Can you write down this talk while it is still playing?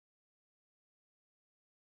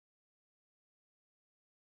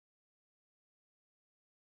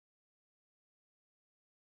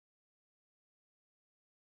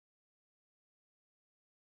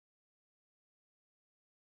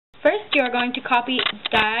First, you are going to copy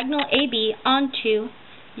diagonal AB onto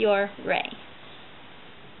your ray.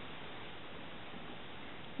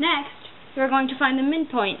 Next, you are going to find the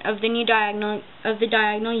midpoint of the new diagonal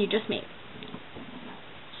you just made.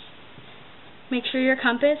 Make sure your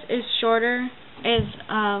compass is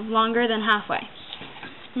longer than halfway.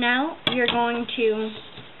 Now you're going to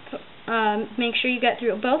make sure you get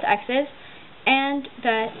through both x's and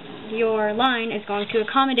that your line is going to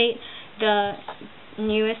accommodate the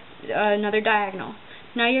newest another diagonal.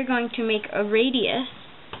 Now you're going to make a radius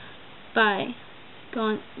by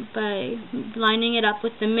lining it up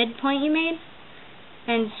with the midpoint you made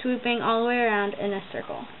and swooping all the way around in a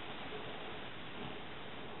circle.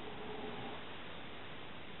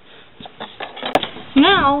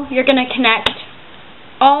 Now you're going to connect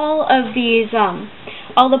all of these,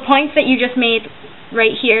 all the points that you just made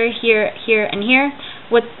right here, here, here, and here,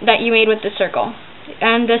 that you made with the circle.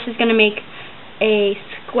 And this is going to make a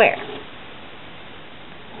square.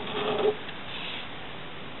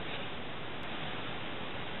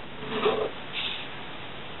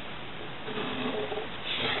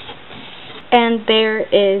 And there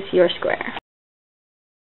is your square.